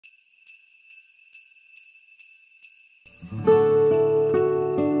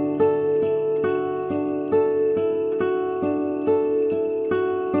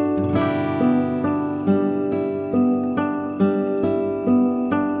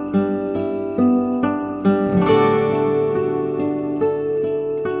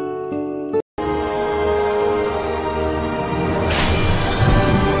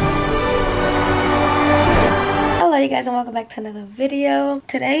to another video.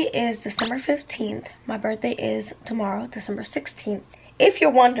 Today is December 15th. My birthday is tomorrow, December 16th. If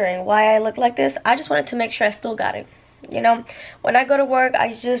you're wondering why I look like this, I just wanted to make sure I still got it. You know, when I go to work,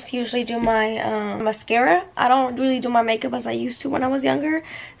 I just usually do my mascara. I don't really do my makeup as I used to when I was younger.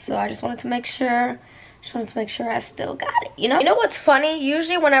 So I just wanted to make sure I still got it, you know? You know what's funny?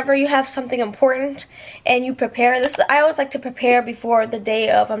 Usually whenever you have something important and you prepare this, I always like to prepare before the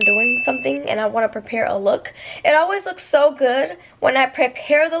day of I'm doing something and I want to prepare a look. It always looks so good when I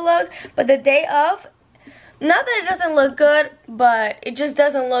prepare the look, but the day of, not that it doesn't look good, but it just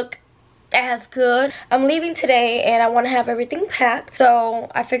doesn't look as good. I'm leaving today and I want to have everything packed,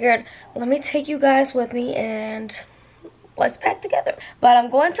 so I figured let me take you guys with me and let's pack together. But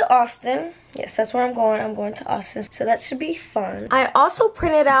I'm going to Austin. Yes, that's where I'm going. I'm going to Austin, so that should be fun. I also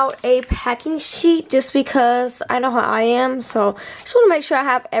printed out a packing sheet just because I know how I am, so I just want to make sure I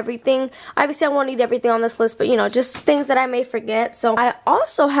have everything. Obviously, I won't need everything on this list, but you know, just things that I may forget. So I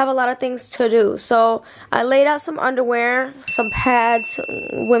also have a lot of things to do. So I laid out some underwear, some pads,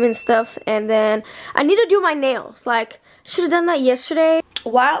 women's stuff, and then I need to do my nails. Like, should have done that yesterday.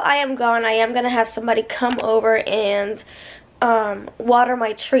 While I am gone, I am gonna have somebody come over and water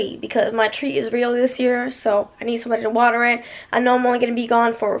my tree because my tree is real this year, so I need somebody to water it. I know I'm only gonna be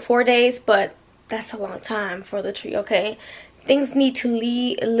gone for 4 days, but that's a long time for the tree, okay? Things need to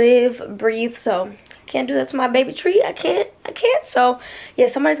live, breathe, so I can't do that to my baby tree. I can't. So yeah,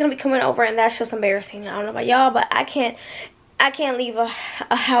 somebody's gonna be coming over, and that's just embarrassing. I don't know about y'all, but I can't leave a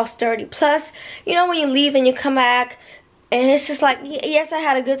house dirty. Plus, you know, when you leave and you come back, and it's just like, yes, I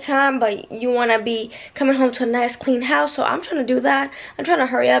had a good time, but you want to be coming home to a nice, clean house. So I'm trying to do that. I'm trying to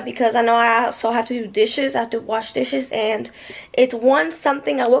hurry up because I know I also have to do dishes. I have to wash dishes. And it's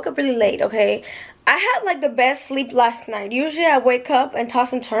something. I woke up really late, okay? I had like the best sleep last night. Usually I wake up and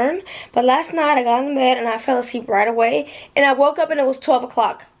toss and turn. But last night I got in bed and I fell asleep right away. And I woke up and it was 12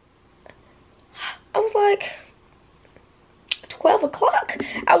 o'clock. I was like, 12 o'clock.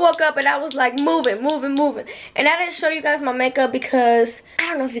 I woke up and I was like moving. And I didn't show you guys my makeup because I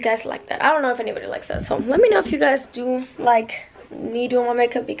don't know if you guys like that. I don't know if anybody likes that. So let me know if you guys do like me doing my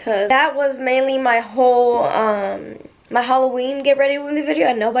makeup, because that was mainly my whole my Halloween get ready with the video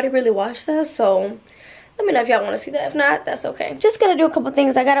and nobody really watched that. So let me know if y'all want to see that. If not, that's okay. Just gonna do a couple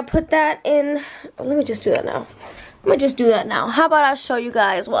things. I gotta put that in. Oh, let me just do that now. How about I show you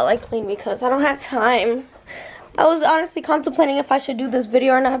guys while I clean, because I don't have time. I was honestly contemplating if I should do this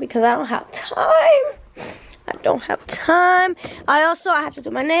video or not because I don't have time. I have to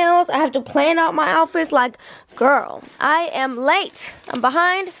do my nails. I have to plan out my outfits. Like, girl, I am late. I'm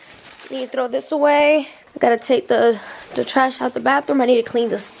behind. I need to throw this away. I gotta take the trash out the bathroom. I need to clean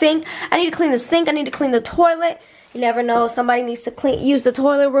the sink. I need to clean the toilet. You never know. Somebody needs to use the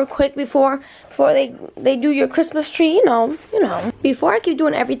toilet real quick before they do your Christmas tree. You know. Before I keep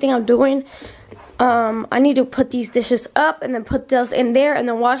doing everything I'm doing, I need to put these dishes up and then put those in there and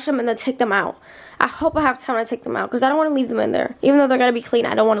then wash them and then take them out. I hope I have time to take them out because I don't want to leave them in there. Even though they're going to be clean,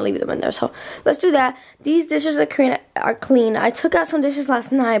 I don't want to leave them in there. So let's do that. These dishes are clean. I took out some dishes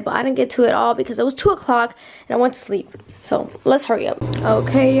last night, but I didn't get to it all because it was 2 o'clock and I went to sleep. So let's hurry up.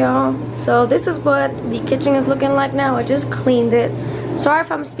 Okay, y'all. So this is what the kitchen is looking like now. I just cleaned it. Sorry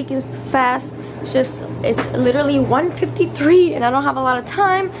if I'm speaking fast. It's literally 1:53 and I don't have a lot of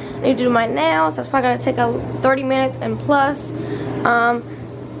time. I need to do my nails. That's probably gonna take 30 minutes and plus.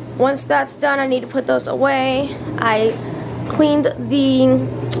 Once that's done, I need to put those away. I cleaned the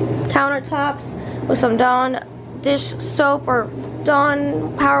countertops with some Dawn dish soap or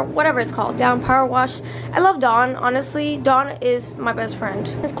Dawn power, whatever it's called, Dawn power wash. I love Dawn, honestly. Dawn is my best friend.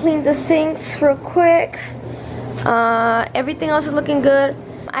 Just cleaned the sinks real quick. Everything else is looking good.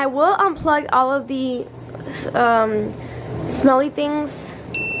 I will unplug all of the smelly things.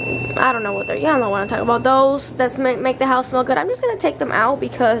 I don't know what y'all know what I'm talking about. Those that make the house smell good. I'm just gonna take them out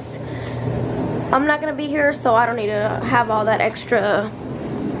because I'm not gonna be here, so I don't need to have all that extra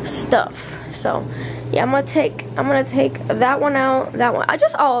stuff. So yeah, I'm gonna take that one out, that one.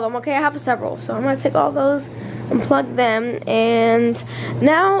 Just all of them, okay? I have several, so I'm gonna take all those, unplug them, and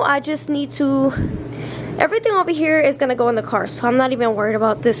now I just need to. Everything over here is gonna go in the car, so I'm not even worried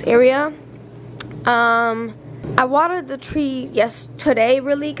about this area. I watered the tree today,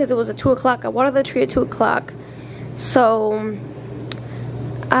 really, because it was at 2 o'clock. I watered the tree at 2 o'clock, so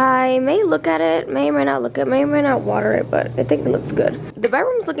I may look at it, may or may not look at it, may or may not water it, but I think it looks good. The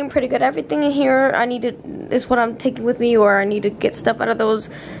bedroom's looking pretty good. Everything in here is what I'm taking with me, or I need to get stuff out of those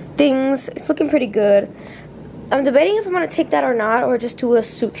things. It's looking pretty good. I'm debating if I'm gonna take that or not, or just do a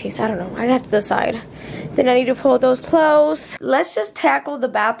suitcase. I don't know. I have to decide. Then I need to fold those clothes. Let's just tackle the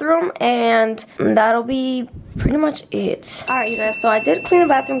bathroom, and that'll be pretty much it. All right, you guys. So I did clean the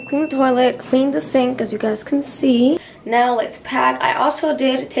bathroom, clean the toilet, clean the sink, as you guys can see. Now let's pack. I also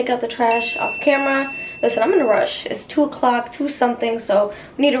did take out the trash off camera. Listen, I'm in a rush. It's 2 o'clock, 2 something, so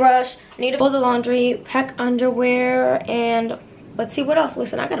we need to rush. I need to fold the laundry, pack underwear, and let's see what else.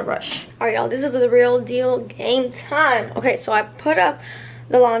 Listen, I gotta rush. All right, y'all, this is the real deal game time. Okay, so I put up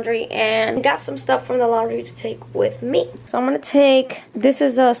the laundry and got some stuff from the laundry to take with me. So I'm gonna take, this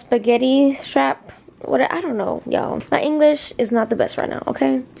is a spaghetti strap. I don't know, y'all. My English is not the best right now,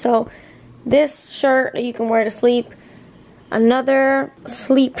 okay? So this shirt that you can wear to sleep. Another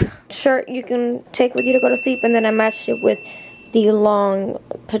sleep shirt you can take with you to go to sleep, and then I matched it with the long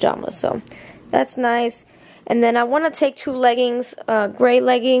pajamas, so that's nice. And then I want to take 2 leggings, gray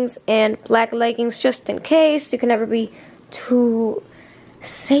leggings and black leggings, just in case. You can never be too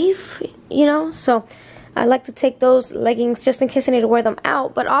safe, you know, so I like to take those leggings just in case I need to wear them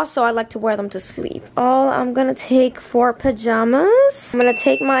out, but also I like to wear them to sleep. All I'm gonna take for pajamas, I'm gonna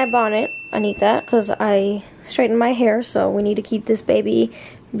take my bonnet. I need that because I straightened my hair, so we need to keep this baby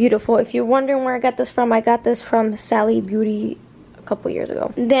beautiful. If you're wondering where I got this from Sally Beauty a couple years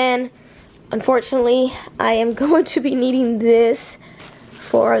ago. Then unfortunately I am going to be needing this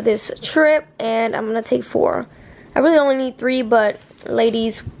for this trip, and I'm gonna take 4. I really only need 3, but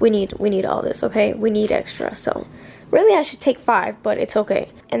ladies, we need all this, okay? We need extra, so really I should take 5, but it's okay.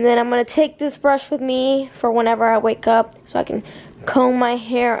 And then I'm gonna take this brush with me for whenever I wake up so I can comb my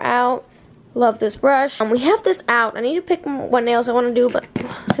hair out. Love this brush. We have this out. I need to pick what nails I want to do, but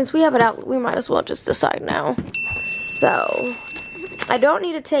since we have it out, we might as well just decide now. So I don't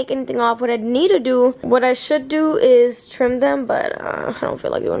need to take anything off. What I should do is trim them, but I don't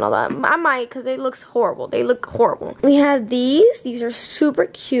feel like doing all that. I might, because they look horrible. They look horrible. We have these. These are super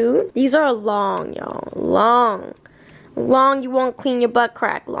cute. These are long, y'all. Long, you won't clean your butt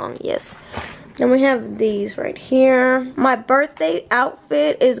crack long, yes. Then we have these right here. My birthday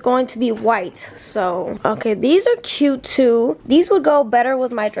outfit is going to be white, so okay, these are cute too. These would go better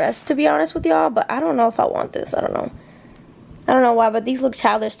with my dress, to be honest with y'all, but I don't know if I want this. I don't know why, but these look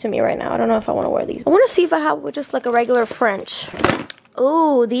childish to me right now. I don't know if I want to wear these. I want to see if I have just like a regular French.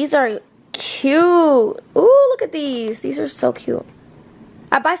 Ooh, these are cute. Ooh, look at these. These are so cute.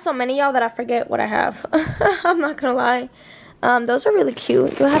 I buy so many, y'all, that I forget what I have. I'm not gonna lie. Those are really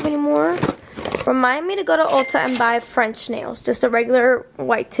cute. Do I have any more? Remind me to go to Ulta and buy French nails. Just a regular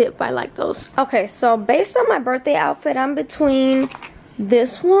white tip. I like those. Okay, so based on my birthday outfit, I'm between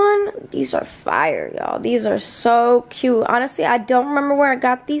this one. These are fire, y'all. These are so cute. Honestly, I don't remember where I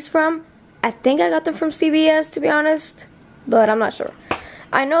got these from. I think I got them from CVS, to be honest, but I'm not sure.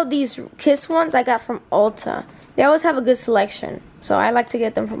 I know these Kiss ones I got from Ulta. They always have a good selection, so I like to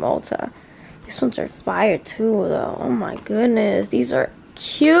get them from Ulta. These ones are fire too, though. Oh my goodness, these are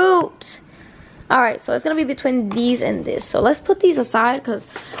cute. Alright, so it's going to be between these and this. So let's put these aside because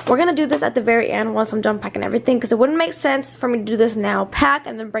we're going to do this at the very end once I'm done packing everything, because it wouldn't make sense for me to do this now, pack,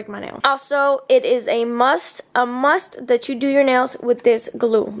 and then break my nail. Also, it is a must that you do your nails with this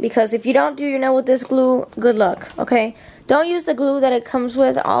glue, because if you don't do your nail with this glue, good luck, okay? Don't use the glue that it comes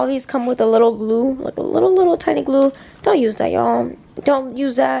with. All these come with a little glue, like a little tiny glue. Don't use that, y'all. Don't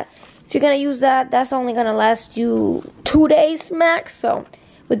use that. If you're going to use that, that's only going to last you 2 days max, so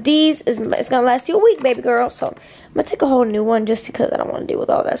with these, it's going to last you a week, baby girl. So I'm going to take a whole new one just because I don't want to deal with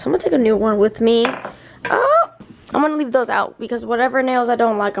all that. So I'm going to take a new one with me. Oh, I'm going to leave those out because whatever nails I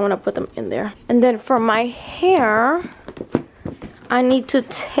don't like, I'm going to put them in there. And then for my hair, I need to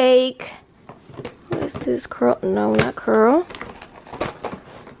take, what is this, curl? No, not curl.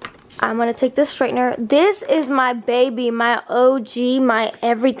 I'm going to take this straightener. This is my baby, my OG, my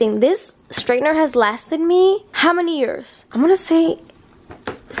everything. This straightener has lasted me how many years? I'm going to say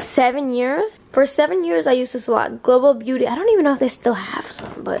 7 years. For 7 years I used this a lot. Global Beauty, I don't even know if they still have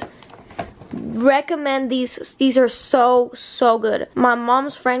some, but recommend these. These are so good. My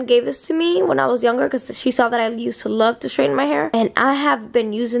mom's friend gave this to me when I was younger because she saw that I used to love to straighten my hair, and I have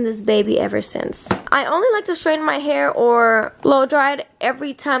been using this baby ever since. I only like to straighten my hair or blow dry it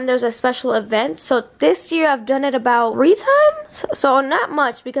every time there's a special event. So this year I've done it about 3 times, so not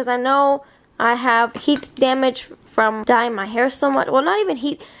much because I know I have heat damage from dyeing my hair so much. Well, not even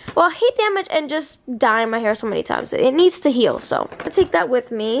heat. Well, heat damage and just dyeing my hair so many times. It needs to heal, so I take that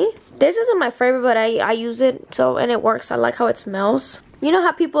with me. This isn't my favorite, but I use it, so, and it works. I like how it smells. You know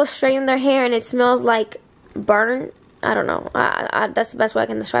how people straighten their hair and it smells like burn? I don't know. That's the best way I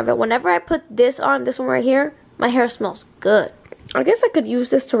can describe it. Whenever I put this on, this one right here, my hair smells good. I guess I could use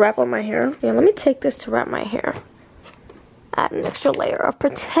this to wrap on my hair. Yeah, let me take this to wrap my hair. Add an extra layer of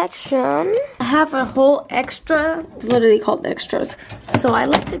protection. I have a whole extra, it's literally called extras. So I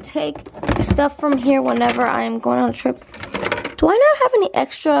like to take stuff from here whenever I am going on a trip. Do I not have any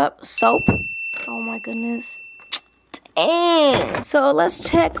extra soap? Oh my goodness. Dang. So let's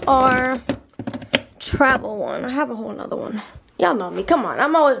check our travel one. I have a whole nother one. Y'all know me, come on,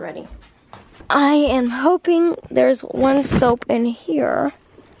 I'm always ready. I am hoping there's one soap in here.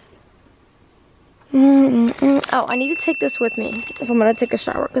 Oh, I need to take this with me if I'm gonna take a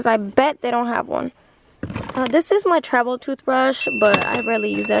shower, because I bet they don't have one. This is my travel toothbrush, but I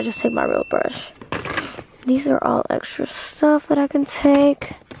rarely use it. I just take my real brush. These are all extra stuff that I can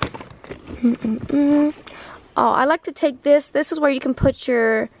take. Oh, I like to take this. This is where you can put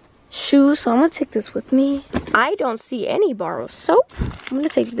your shoes, so I'm gonna take this with me. I don't see any bar of soap. I'm gonna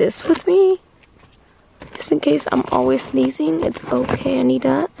take this with me, just in case I'm always sneezing. It's okay. I need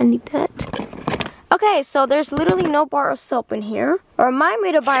that. I need that. Okay, so there's literally no bar of soap in here. Or remind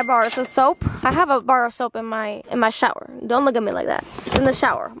me to buy bars of soap. I have a bar of soap in my shower. Don't look at me like that. It's in the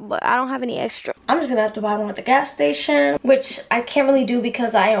shower, but I don't have any extra. I'm just gonna have to buy one at the gas station, which I can't really do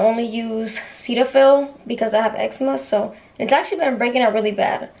because I only use Cetaphil because I have eczema. So it's actually been breaking out really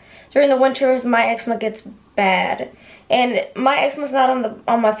bad. During the winters, my eczema gets bad, and my eczema is not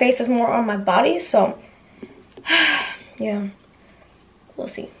on my face; it's more on my body. So yeah. We'll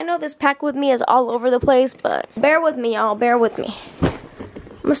see. I know this pack with me is all over the place, but bear with me, y'all. Bear with me.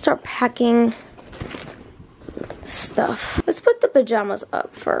 I'm gonna start packing stuff. Let's put the pajamas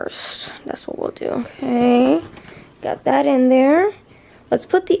up first. That's what we'll do. Okay. Got that in there. Let's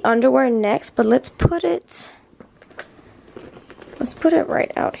put the underwear next, but let's put it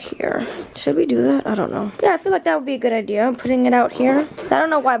right out here. Should we do that? I don't know. Yeah, I feel like that would be a good idea. I'm putting it out here. So I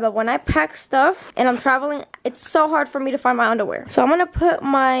don't know why, but when I pack stuff and I'm traveling, it's so hard for me to find my underwear. So I'm gonna put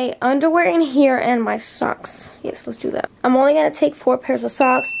my underwear in here and my socks. Yes, let's do that. I'm only gonna take 4 pairs of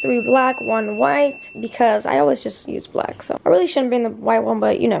socks, 3 black, 1 white, because I always just use black. So I really shouldn't bring the white one,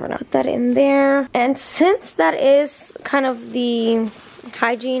 but you never know. Put that in there. And since that is kind of the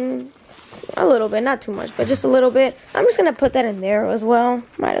hygiene, a little bit, not too much, but just a little bit, I'm just gonna put that in there as well.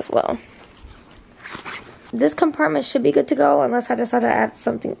 Might as well. This compartment should be good to go unless I decide to add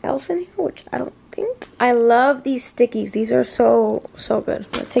something else in here, which I don't think. I love these stickies. These are so good.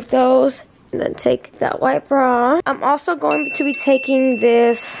 I'm gonna take those and then take that white bra. I'm also going to be taking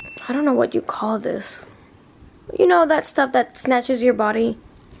this, I don't know what you call this. You know, that stuff that snatches your body?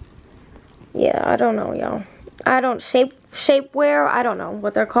 Yeah, I don't know, y'all. I don't shapewear. I don't know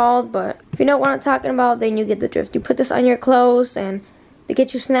what they're called, but if you know what I'm talking about, then you get the drift. You put this on your clothes and they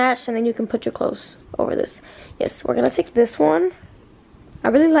get you snatched, and then you can put your clothes over this. Yes, we're gonna take this one. I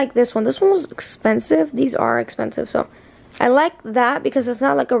really like this one. This one was expensive. These are expensive, so I like that because it's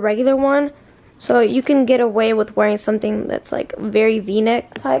not like a regular one, so you can get away with wearing something that's like very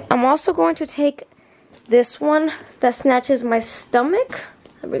v-neck type. I'm also going to take this one that snatches my stomach.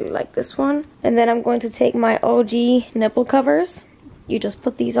 I really like this one. And then I'm going to take my OG nipple covers. You just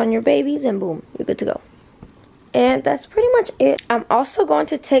put these on your babies and boom, you're good to go. And that's pretty much it. I'm also going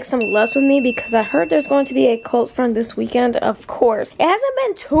to take some gloves with me because I heard there's going to be a cold front this weekend. Of course. It hasn't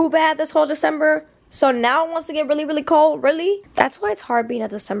been too bad this whole December. So now it wants to get really, really cold. Really? That's why it's hard being a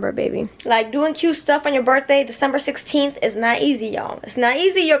December baby. Like doing cute stuff on your birthday, December 16th, is not easy, y'all. It's not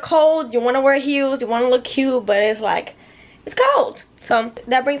easy. You're cold. You want to wear heels. You want to look cute. But it's like, it's cold. So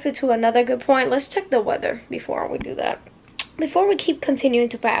that brings me to another good point. Let's check the weather before we do that. Before we keep continuing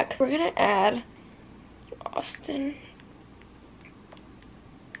to pack, we're gonna add Austin,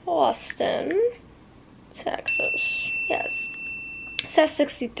 Texas. Yes, it says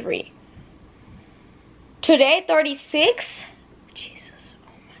 63. Today 36. Jesus, oh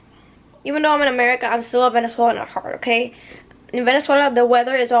my God. Even though I'm in America, I'm still a Venezuelan at heart. Okay. In Venezuela, the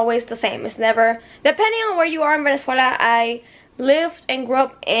weather is always the same. It's never, depending on where you are in Venezuela. I lived and grew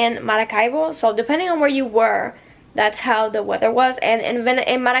up in Maracaibo, so depending on where you were, that's how the weather was. And in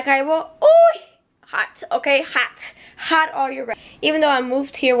Maracaibo, oh, hot. Okay, hot all year round. Even though I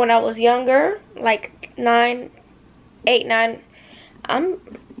moved here when I was younger, like 8, 9, I'm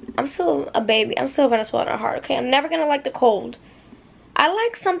still a baby. I'm still Venezuelan at heart. Okay, I'm never gonna like the cold. I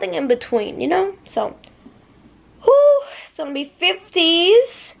like something in between, you know. So whew, it's gonna be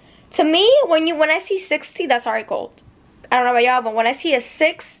 50s. To me, when I see 60, that's already cold. I don't know about y'all, but when I see a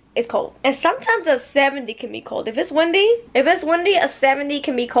 6, it's cold. And sometimes a 70 can be cold. If it's windy, a 70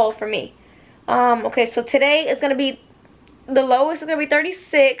 can be cold for me. Okay, so today is gonna be, the lowest is gonna be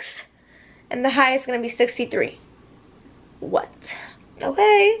 36, and the highest is gonna be 63. What?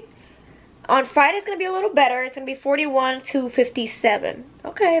 Okay. On Friday, it's going to be a little better. It's going to be 41 to 57.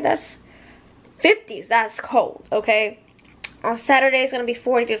 Okay, that's 50s. That's cold, okay? On Saturday, it's going to be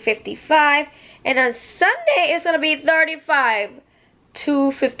 40 to 55. And on Sunday, it's going to be 35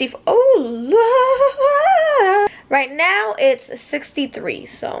 to 50. Oh, right now, it's 63.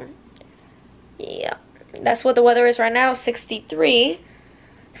 So, yeah. That's what the weather is right now, 63.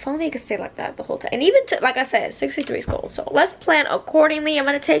 If only it could stay like that the whole time. And even, like I said, 63 is cold. So let's plan accordingly. I'm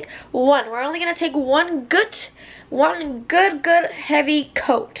going to take one. We're only going to take one good heavy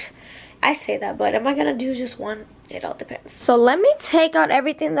coat. I say that, but am I going to do just one? It all depends. So let me take out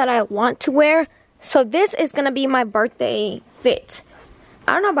everything that I want to wear. So this is going to be my birthday fit.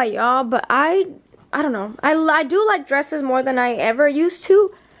 I don't know about y'all, but I don't know. I do like dresses more than I ever used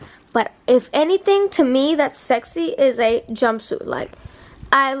to. But if anything, to me, that's sexy is a jumpsuit. Like,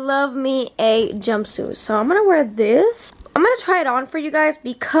 I love me a jumpsuit. So I'm going to wear this. I'm going to try it on for you guys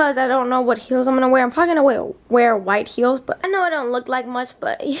because I don't know what heels I'm going to wear. I'm probably going to wear white heels. But I know it don't look like much,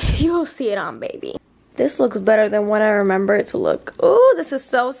 but you'll see it on, baby. This looks better than what I remember it to look. Ooh, this is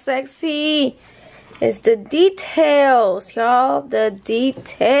so sexy. It's the details, y'all. The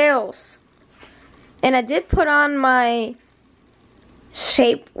details. And I did put on my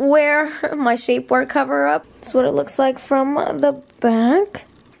shapewear cover up. That's what it looks like from the back.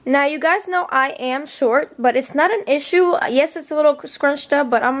 Now you guys know I am short, but it's not an issue. Yes, it's a little scrunched up,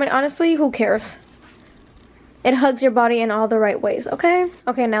 but honestly, who cares? It hugs your body in all the right ways, okay?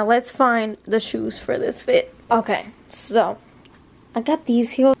 Okay, now let's find the shoes for this fit. Okay, so I got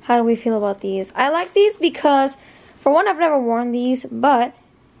these heels. How do we feel about these? I like these because, for one, I've never worn these, but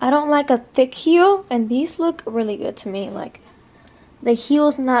I don't like a thick heel, and these look really good to me. Like, the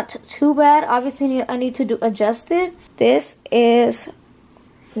heel's not too bad. Obviously, I need to adjust it. This is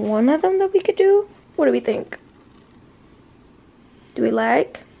one of them that we could do. What do we think? Do we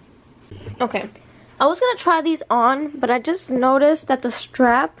like? Okay. I was going to try these on, but I just noticed that the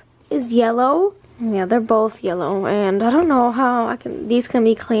strap is yellow. Yeah, they're both yellow. And I don't know how these can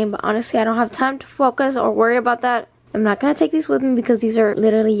be clean, but honestly, I don't have time to focus or worry about that. I'm not going to take these with me because these are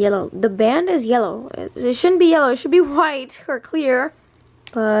literally yellow. The band is yellow. It shouldn't be yellow. It should be white or clear.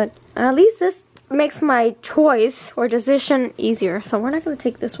 But at least this makes my choice or decision easier. So we're not going to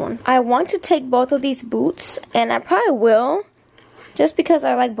take this one. I want to take both of these boots. And I probably will. Just because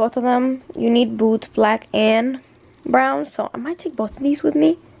I like both of them. You need boots, black and brown. So I might take both of these with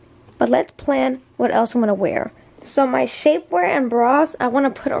me. But let's plan what else I'm going to wear. So my shapewear and bras, I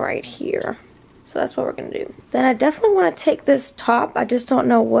want to put it right here. So that's what we're going to do. Then I definitely want to take this top. I just don't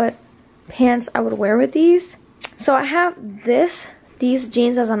know what pants I would wear with these. So I have these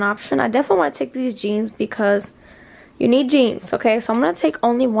jeans as an option. I definitely want to take these jeans because you need jeans, okay? So I'm going to take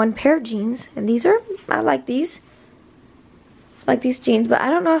only one pair of jeans. And I like these. I like these jeans, but I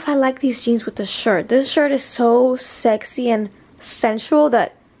don't know if I like these jeans with the shirt. This shirt is so sexy and sensual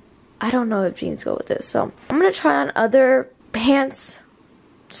that I don't know if jeans go with this. So I'm going to try on other pants,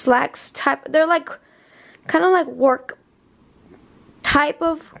 slacks type. They're like kind of like work type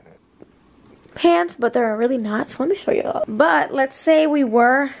of pants, but they're really not. So let me show you all. But let's say we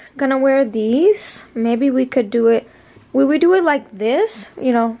were gonna wear these. Maybe we could do it. Will we do it like this?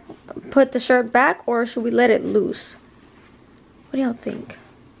 You know, put the shirt back, or should we let it loose? What do y'all think?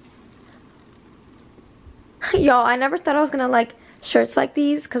 Y'all, I never thought I was gonna like shirts like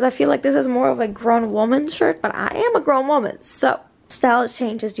these because I feel like this is more of a grown woman shirt, but I am a grown woman, so style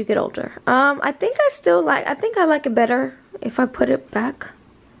changes as you get older. I think I like it better if I put it back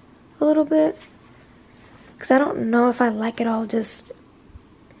a little bit, because I don't know if I like it all just,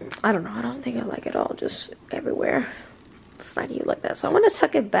 I don't know, I don't think I like it all just everywhere. It's not cute like that, so I'm gonna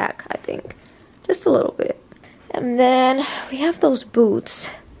tuck it back, I think, just a little bit. And then we have those boots.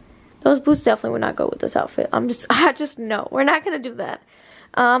 Those boots definitely would not go with this outfit. I just know we're not gonna do that.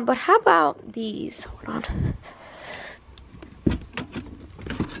 But how about these? Hold on.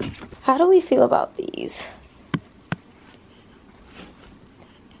 How do we feel about these?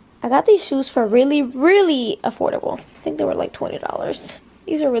 I got these shoes for really, really affordable. I think they were like $20.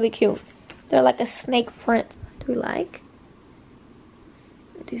 These are really cute. They're like a snake print. Do we like?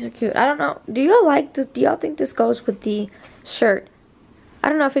 These are cute. I don't know. Do y'all like this? Do y'all think this goes with the shirt? I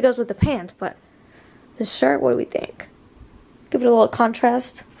don't know if it goes with the pants, but the shirt, what do we think? Give it a little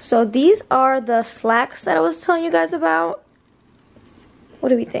contrast. So these are the slacks that I was telling you guys about. What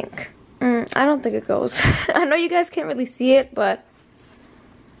do we think? I don't think it goes. I know you guys can't really see it, but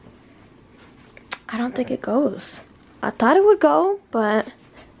I don't think it goes. I thought it would go, but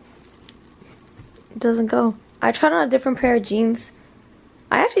it doesn't go. I tried on a different pair of jeans.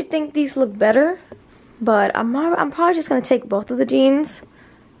 I actually think these look better, but I'm probably just gonna take both of the jeans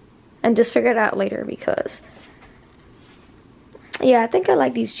and just figure it out later because, yeah, I think I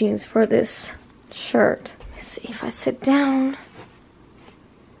like these jeans for this shirt. Let's see if I sit down.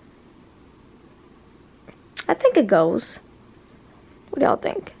 I think it goes. What do y'all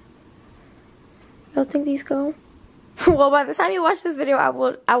think? Y'all think these go? Well, by the time you watch this video,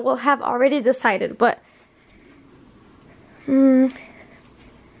 I will have already decided, but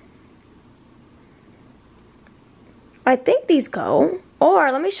I think these go.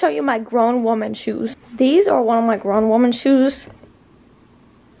 Or let me show you my grown woman shoes. These are one of my grown woman shoes,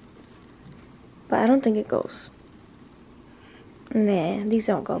 but I don't think it goes. Nah, these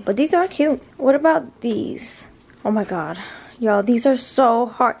don't go, but these are cute. What about these? Oh my god, y'all, these are so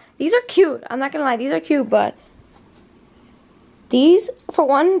hard. These are cute, I'm not gonna lie, these are cute, but these, for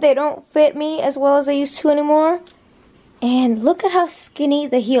one, they don't fit me as well as they used to anymore. And look at how skinny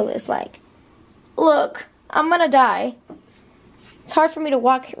the heel is. Like, look, I'm gonna die. It's hard for me to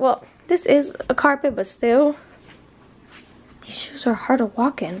walk. Well, this is a carpet, but still, these shoes are hard to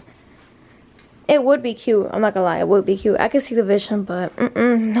walk in. It would be cute, I'm not gonna lie, it would be cute. I can see the vision, but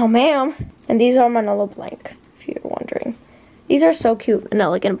no ma'am. And these are Manolo Blanc, if you're wondering. These are so cute and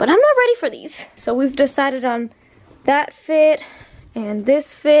elegant, but I'm not ready for these. So we've decided on that fit and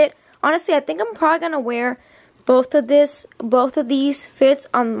this fit. Honestly, I think I'm probably gonna wear both of these fits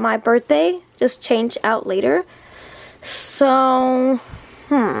on my birthday, just change out later. So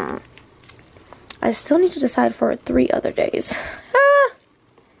I still need to decide for 3 other days. So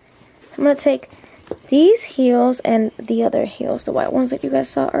I'm gonna take these heels and the other heels, the white ones that you guys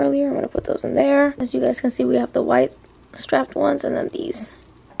saw earlier. I'm gonna put those in there. As you guys can see, we have the white strapped ones and then these.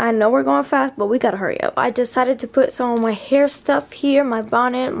 I know we're going fast, but we gotta hurry up. I decided to put some of my hair stuff here, my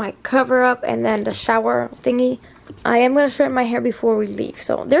bonnet, my cover up, and then the shower thingy. I am gonna straighten my hair before we leave.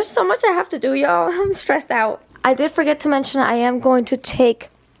 So there's so much I have to do, y'all. I'm stressed out. I did forget to mention I am going to take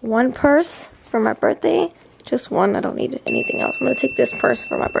one purse for my birthday. Just one, I don't need anything else. I'm gonna take this purse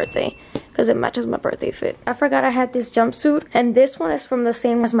for my birthday because it matches my birthday fit. I forgot I had this jumpsuit, and this one is from the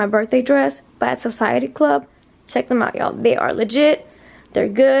same as my birthday dress, but at Society Club. Check them out, y'all. They are legit. They're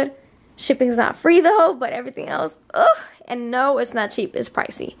good. Shipping's not free though, but everything else, ugh. And no, it's not cheap, it's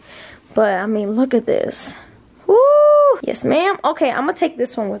pricey. But I mean, look at this. Woo! Yes, ma'am. Okay, I'm gonna take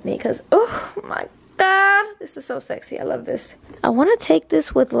this one with me because, oh my god, this is so sexy. I love this. I want to take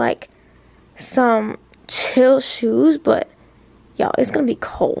this with like some chill shoes, but y'all, it's gonna be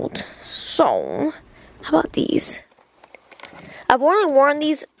cold. So, how about these? I've only worn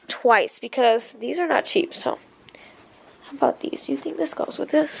these twice because these are not cheap, so. How about these? Do you think this goes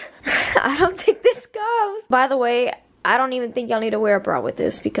with this? I don't think this goes. By the way, I don't even think y'all need to wear a bra with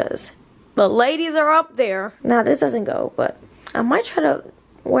this because the ladies are up there. Now, this doesn't go, but I might try to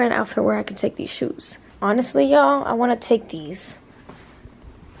wear an outfit where I can take these shoes. Honestly, y'all, I want to take these.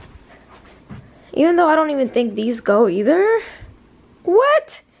 Even though I don't even think these go either.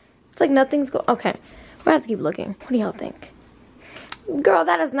 What? It's like nothing's go. Okay, we're gonna have to keep looking. What do y'all think? Girl,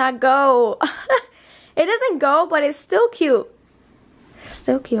 that does not go. It doesn't go, but it's still cute.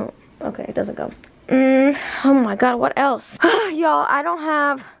 Still cute. Okay, it doesn't go. Oh my god, what else? Y'all, I don't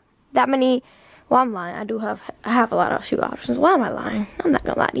have that many. Well, I'm lying. I have a lot of shoe options. Why am I lying? I'm not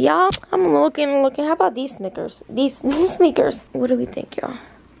gonna lie to y'all. I'm looking. How about these sneakers? These sneakers. What do we think, y'all?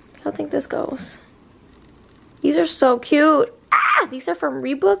 Y'all think this goes? These are so cute. Ah, these are from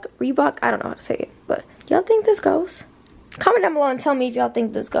Reebok. Reebok. I don't know how to say it, but y'all think this goes? Comment down below and tell me if y'all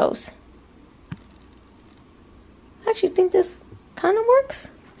think this goes. I actually think this kind of works.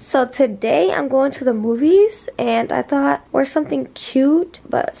 So today I'm going to the movies and I thought wear something cute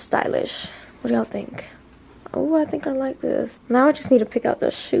but stylish. What do y'all think? Oh, I think I like this. Now I just need to pick out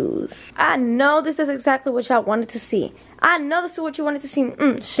the shoes. I know this is exactly what y'all wanted to see. I know this is what you wanted to see.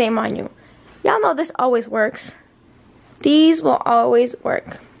 Shame on you. Y'all know this always works. These will always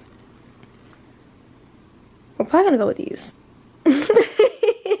work. We're probably gonna go with these.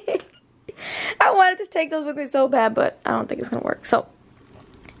 I wanted to take those with me so bad, but I don't think it's gonna work. So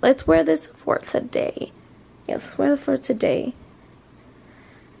let's wear this for today. Yes, let's wear this for today.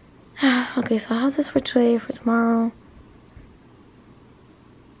 Okay, so I have this for today, for tomorrow.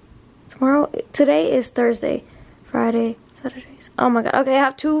 Today is Thursday, Friday, Saturdays. Oh my god. Okay, I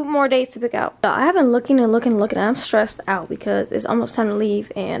have 2 more days to pick out. So I have been looking and looking and looking. I'm stressed out because it's almost time to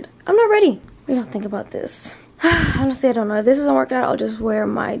leave and I'm not ready. What do y'all think about this? Honestly, I don't know. If this doesn't work out, I'll just wear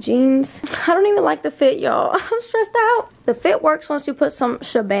my jeans. I don't even like the fit, y'all. I'm stressed out. The fit works once you put some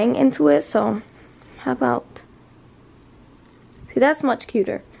shebang into it, so how about... See, that's much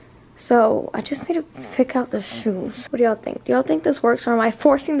cuter. So, I just need to pick out the shoes. What do y'all think? Do y'all think this works, or am I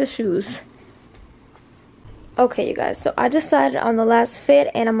forcing the shoes? Okay, you guys, so I decided on the last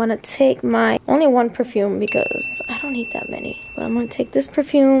fit, and I'm gonna take my only one perfume because I don't need that many, but I'm gonna take this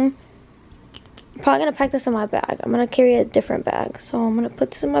perfume. I'm probably gonna pack this in my bag. I'm gonna carry a different bag, so I'm gonna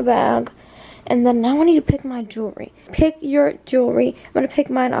put this in my bag. And then now I need to pick my jewelry. Pick your jewelry. I'm gonna pick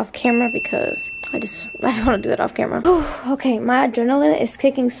mine off camera because I just want to do that off camera. Okay, my adrenaline is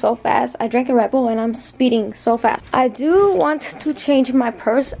kicking so fast. I drank a Red Bull and I'm speeding so fast. I do want to change my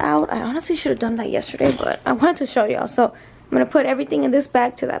purse out. I honestly should have done that yesterday, but I wanted to show y'all. So I'm gonna put everything in this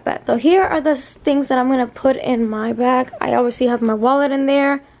bag to that bag. So here are the things that I'm gonna put in my bag. I obviously have my wallet in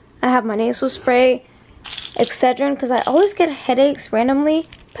there. I have my nasal spray, Excedrin, because I always get headaches randomly.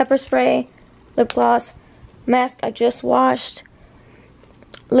 Pepper spray, lip gloss, mask I just washed,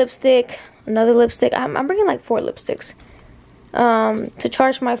 lipstick, another lipstick. I'm bringing like 4 lipsticks. To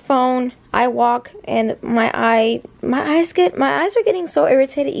charge my phone, eye walk, and my eyes are getting so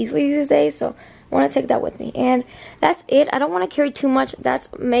irritated easily these days, so I want to take that with me. And that's it. I don't want to carry too much. That's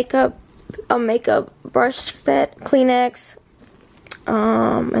makeup, a makeup brush set, Kleenex,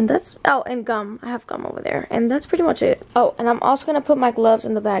 and that's, oh, and gum. I have gum over there, and that's pretty much it. Oh, and I'm also gonna put my gloves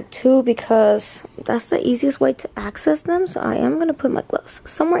in the bag too because that's the easiest way to access them. So I am gonna put my gloves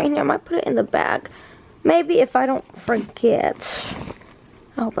somewhere in here. I might put it in the bag, maybe, if I don't forget.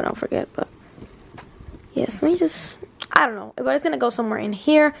 I hope I don't forget, but yes, let me just, I don't know, but it's gonna go somewhere in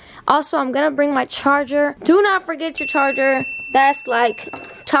here. Also, I'm gonna bring my charger. Do not forget your charger. That's like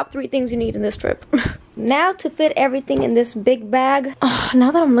top 3 things you need in this trip. Now to fit everything in this big bag.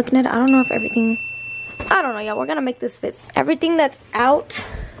 Now that I'm looking at it, I don't know if everything, I don't know, y'all. We're gonna make this fit. Everything that's out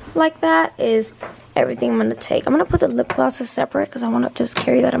like that is everything I'm gonna take. I'm gonna put the lip glosses separate because I want to just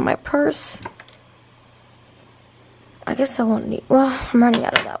carry that in my purse. I guess I won't need, well, I'm running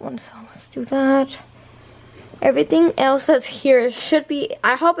out of that one, so let's do that. Everything else that's here should be,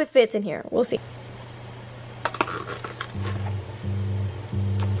 I hope it fits in here. We'll see.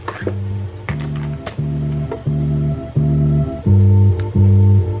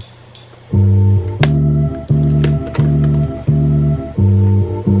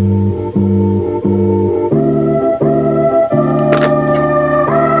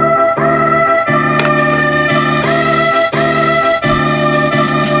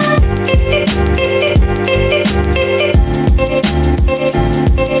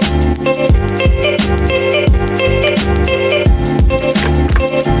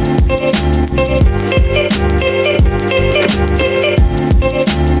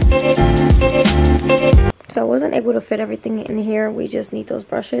 So I wasn't able to fit everything in here. We just need those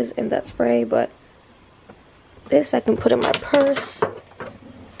brushes and that spray, but this I can put in my purse,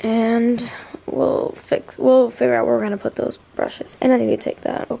 and we'll figure out where we're gonna put those brushes. And I need to take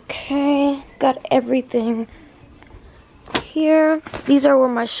that. Okay, got everything here. These are where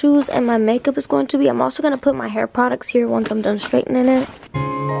my shoes and my makeup is going to be. I'm also gonna put my hair products here once I'm done straightening it.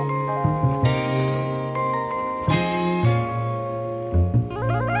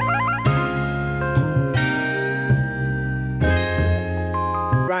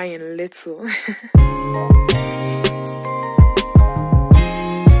 Ryan Little.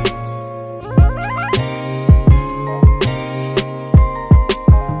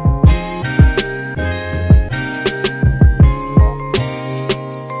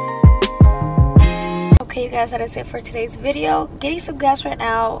 Okay, you guys, that is it for today's video. Getting some gas right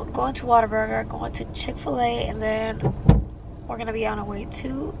now, going to Whataburger, going to Chick-fil-A, and then we're gonna be on our way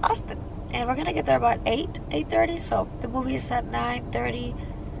to Austin. And we're gonna get there about 8:30, so the movie is at 9:30.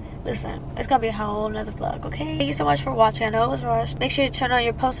 Listen, it's gonna be a whole nother vlog, okay? Thank you so much for watching. I know it was rushed. Make sure you turn on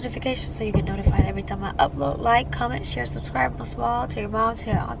your post notifications so you get notified every time I upload. Like, comment, share, subscribe, most of all, tell your mom,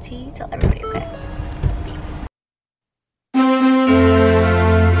 tell your auntie, tell everybody, okay? Peace.